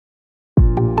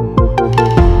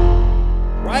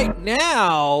right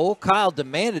now, Kyle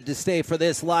demanded to stay for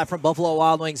this live from Buffalo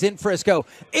Wild Wings in Frisco.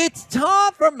 It's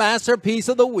time for Masterpiece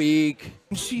of the Week.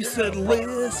 She said,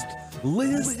 list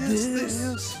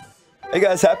this. Hey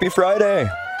guys, happy Friday.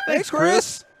 Thanks,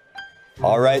 Chris.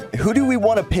 All right, who do we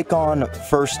want to pick on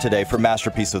first today for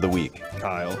Masterpiece of the Week?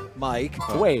 Kyle. Mike.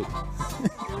 Wait.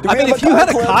 I mean, if you had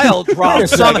a Kyle drop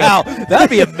somehow, that'd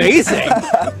be amazing.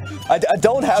 I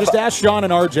don't have. Just ask Sean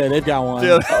and RJ. They've got one.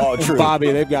 Yeah. Oh, true.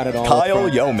 Bobby, they've got it all. Kyle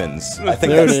Youmans. I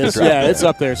think There it that's is. the draft Yeah, pick. it's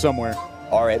up there somewhere.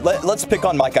 All right, let's pick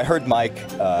on Mike. I heard Mike.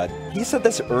 He said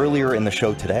this earlier in the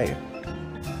show today.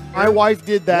 My wife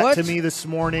did that What? to me this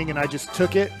morning, and I just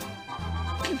took it.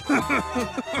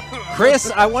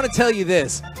 Chris, I want to tell you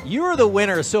this. You are the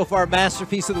winner so far,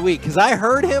 Masterpiece of the Week, because I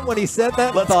heard him when he said that.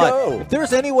 And Let's thought, go. if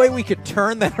there's any way we could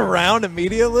turn that around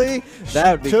immediately,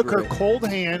 that would be Took great. her cold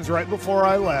hands right before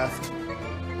I left,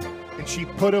 and she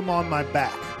put them on my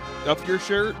back. Up your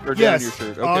shirt or Yes, down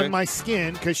your shirt? Okay. on my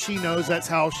skin, because she knows that's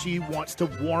how she wants to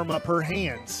warm up her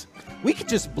hands. We could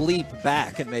just bleep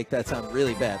back and make that sound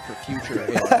really bad for future.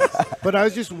 But I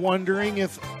was just wondering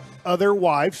if other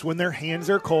wives, when their hands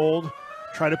are cold,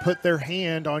 try to put their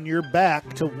hand on your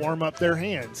back to warm up their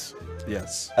hands.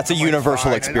 Yes. That's a I'm like, universal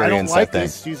 "Fine." And experience, I don't like I think.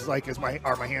 this. She's like,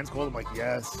 are my hands cold? I'm like,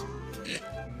 yes.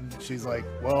 And she's like,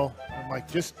 well, I'm like,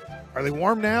 just, are they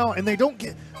warm now? And they don't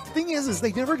get, the thing is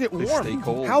they never get They warm. stay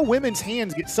cold. How women's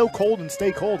hands get so cold and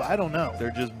stay cold, I don't know.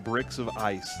 They're just bricks of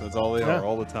ice. That's all they Yeah. are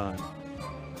all the time.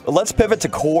 But let's pivot to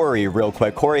Corey real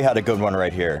quick. Corey had a good one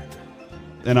right here.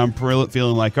 And I'm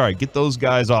feeling like, all right, get those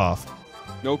guys off.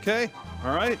 Okay.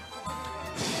 All right.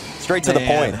 Straight to the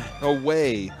Man. point.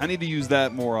 Away. I need to use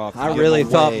that more often. I Get really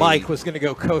thought away. Mike was going to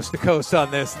go coast to coast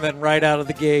on this, and then right out of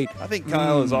the gate. I think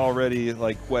Kyle is already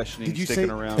like questioning Did you sticking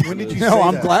say- around. when for did you this. say No,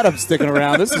 I'm that? glad I'm sticking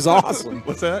around. This is awesome.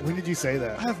 What's that? When did you say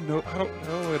that? I don't know. I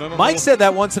don't know. Mike said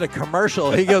that once in a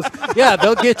commercial. He goes, yeah,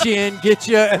 they'll get you in, get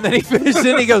you, and then he finished it,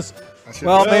 and he goes,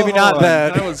 well, maybe not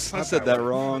that. I said that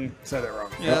wrong. Said it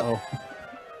wrong. Yeah. Uh-oh.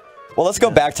 Well, let's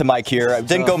go back to Mike here. I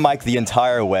didn't go Mike the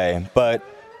entire way, but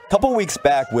a couple weeks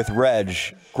back with Reg,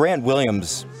 Grant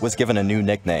Williams was given a new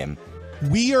nickname.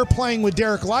 We are playing with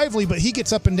Derek Lively, but he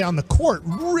gets up and down the court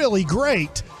really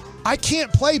great. I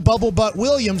can't play Bubble Butt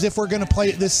Williams if we're going to play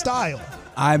it this style.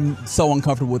 I'm so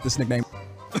uncomfortable with this nickname.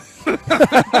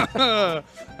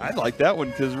 I like that one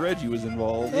because Reggie was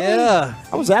involved. Yeah.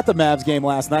 I was at the Mavs game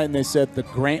last night, and they said the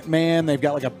Grant Man. They've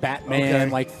got like a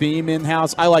Batman like theme in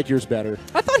house. I like yours better.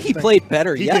 I thought he played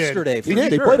better He did. yesterday. He for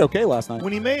did. He sure. played okay last night.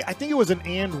 When he made, I think it was an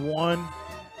and one.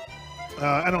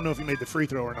 I don't know if he made the free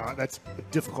throw or not. That's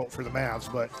difficult for the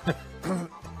Mavs, but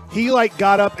he like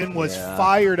got up and was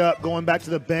fired up, going back to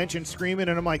the bench and screaming.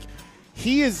 And I'm like,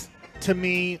 he is to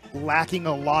me lacking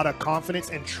a lot of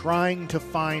confidence and trying to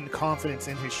find confidence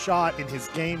in his shot, in his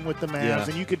game with the Mavs. Yeah.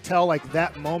 And you could tell like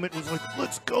that moment was like,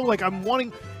 let's go. Like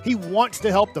he wants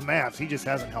to help the Mavs. He just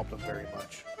hasn't helped them very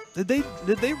much. Did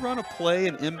they run a play,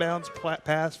 an inbounds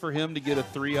pass for him to get a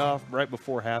 3 off right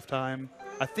before halftime?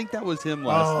 I think that was him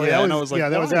last. Oh, yeah, that and I was was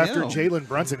like, that was why after him? Jalen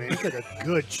Brunson. He took a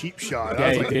good cheap shot. Yeah,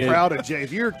 I he was like did. proud of Jay.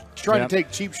 If you're trying Yep. to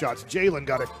take cheap shots, Jalen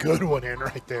got a good one in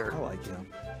right there. I like him.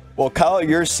 Well, Kyle,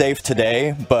 you're safe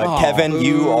today, but Kevin,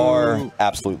 you are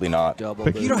absolutely not. Double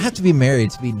But you don't have to be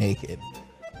married to be naked.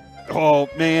 Oh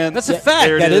man, That's a fact.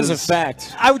 There it That is a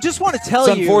fact. I would just want to tell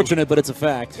It's you. unfortunate, but it's a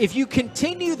fact. If you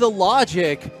continue the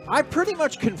logic, I pretty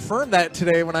much confirmed that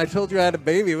today when I told you I had a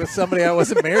baby with somebody I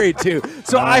wasn't married to.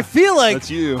 So I feel like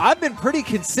that's you. I've been pretty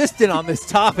consistent on this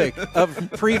topic of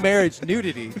pre-marriage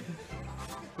nudity.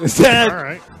 Is that, All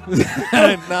right.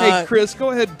 Hey Chris,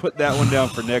 go ahead and put that one down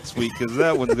for next week because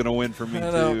that one's gonna win for me I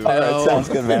know. too. All right, sounds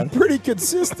good, man. Pretty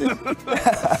consistent.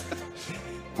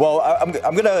 Well,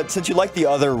 I'm gonna, since you like the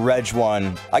other Reg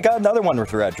one, I got another one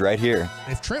with Reg right here.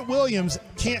 If Trent Williams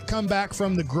can't come back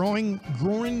from the groin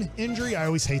injury, I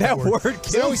always hate That that, word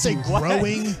 'Cause I always say kills you. What?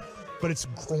 growing, but it's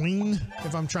groin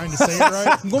if I'm trying to say it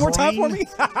right. One more time for Groin me.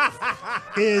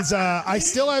 I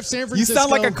still have San You Francisco.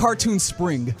 sound like a cartoon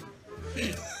spring.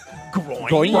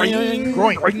 Groin.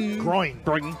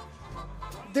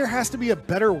 There has to be a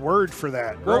better word for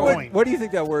that. Groin. What do you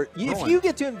think that word? If you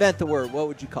get to invent the word, what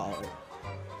would you call it?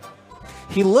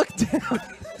 He looked down.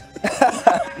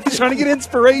 He's trying to get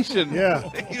inspiration. Yeah.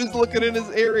 He was looking in his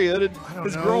area, don't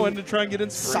his know. groin, to try and get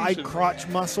inspiration. Side crotch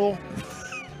muscle.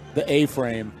 The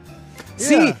A-frame.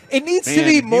 See, it needs to Man,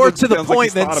 be he more looks- to the sounds like point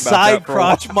he's than thought about side that for a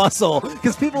crotch while. muscle,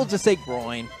 because people just say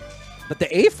groin. But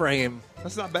the A-frame,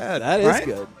 That's not bad. that is right?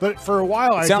 good. But for a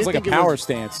while, I Sounds did like a think power it was,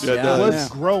 stance. Yeah, it it does. was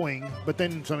growing, but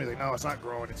then somebody's like, no, it's not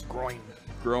growing, it's groin.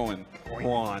 Growing.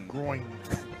 Groin. Groin.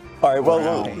 All right,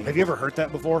 well, Have you ever heard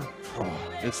that before?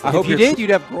 I hope If you did, you'd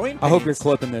have groin pains. I hope you're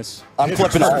clipping this. I'm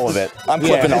clipping all of it. I'm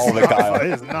clipping all of it, Kyle. It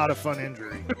is not a fun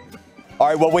injury. All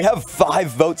right, well, we have 5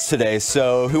 votes today,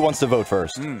 so who wants to vote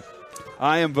first?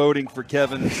 I am voting for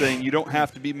Kevin, saying you don't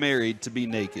have to be married to be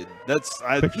naked.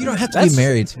 You don't have to be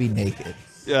married to be naked.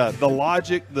 Yeah, the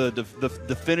logic, the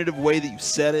definitive way that you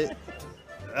said it.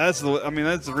 That's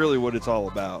really what it's all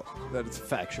about. That is a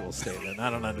factual statement. I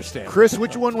don't understand. Chris,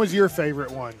 which one was your favorite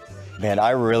one? Man, I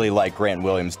really like Grant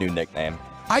Williams' new nickname.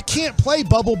 I can't play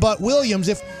Bubble Butt Williams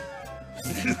if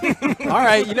All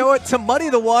right, you know what? To muddy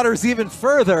the waters even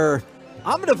further,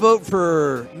 I'm going to vote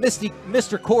for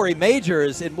Mr. Corey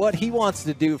Majors and what he wants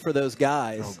to do for those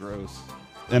guys. Oh, gross.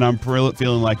 And I'm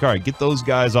feeling like, all right, get those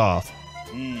guys off.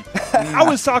 I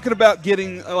was talking about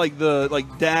getting like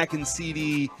Dak and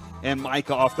CD and Mike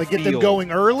off the Get field. them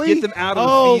going early? Get them out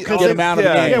of the field. Get them out of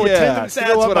the game. Yeah, with 10 minutes to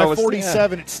that's go up what I by was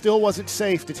 47, it still wasn't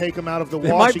safe to take them out of the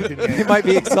They Washington game. might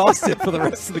be exhausted for the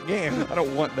rest of the game. I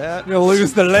don't want that. You'll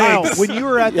lose the Kyle, legs. when you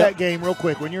were at that game, real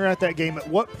quick, when you were at that game, at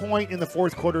what point in the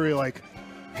fourth quarter were you like,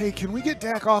 hey, can we get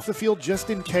Dak off the field just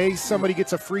in case somebody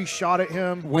gets a free shot at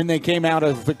him? When they came out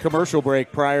of the commercial break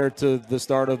prior to the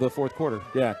start of the fourth quarter.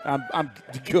 Yeah, I'm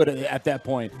good at that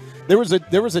point. There was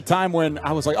a time when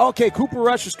I was like, okay, Cooper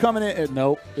Rush is coming in. And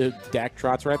nope, Dak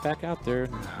trots right back out there.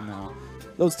 No,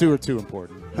 those two are too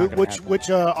important. Which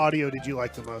audio did you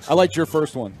like the most? I liked your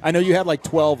first one. I know you had like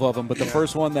 12 of them, but the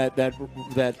first one that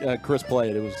Chris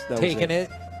played, that Taking was it.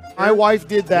 My wife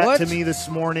did that What? to me this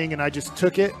morning, and I just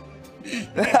took it.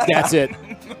 That's it.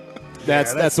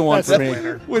 That's the one that's for the me.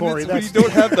 winner. When Corey, you that's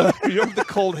don't have the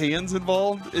cold hands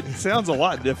involved, it sounds a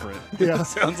lot different. Yeah. It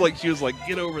sounds like she was like,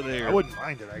 "Get over there." I wouldn't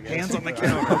mind it, I guess. Hands on the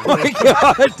counter. Oh my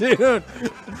God, dude.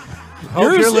 Hope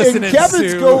Yours you're and listening,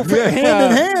 Kevin's Sue. go hand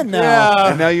in hand now. Yeah.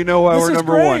 And now you know why This we're is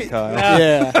number great. one, Kyle.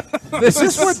 Yeah. Is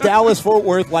this what Dallas Fort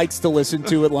Worth likes to listen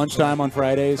to at lunchtime on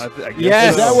Fridays? I guess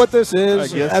Yes. Is that what this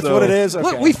is? I guess That's so. what it is? Okay.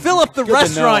 Look, we fill up the Good to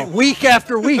restaurant know. week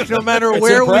after week, no matter It's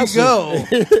where impressive. we go.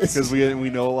 Because we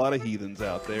know a lot of heathens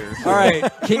out there. All right,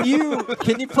 can you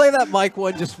play that mic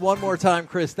one just one more time,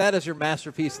 Chris? That is your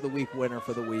masterpiece of the week winner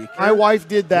for the week. My wife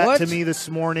did that What? to me this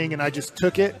morning, and I just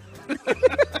took it.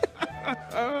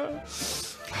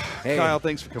 Hey, Kyle,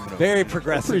 thanks for coming over. very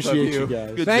progressive Appreciate of you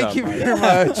guys. Good Thank job, you Mike. very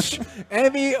much.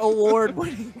 Emmy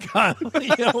award-winning Kyle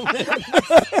Youmans,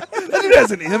 That dude has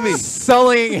an Emmy.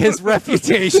 sullying his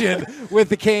reputation with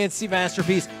the KNC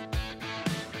masterpiece.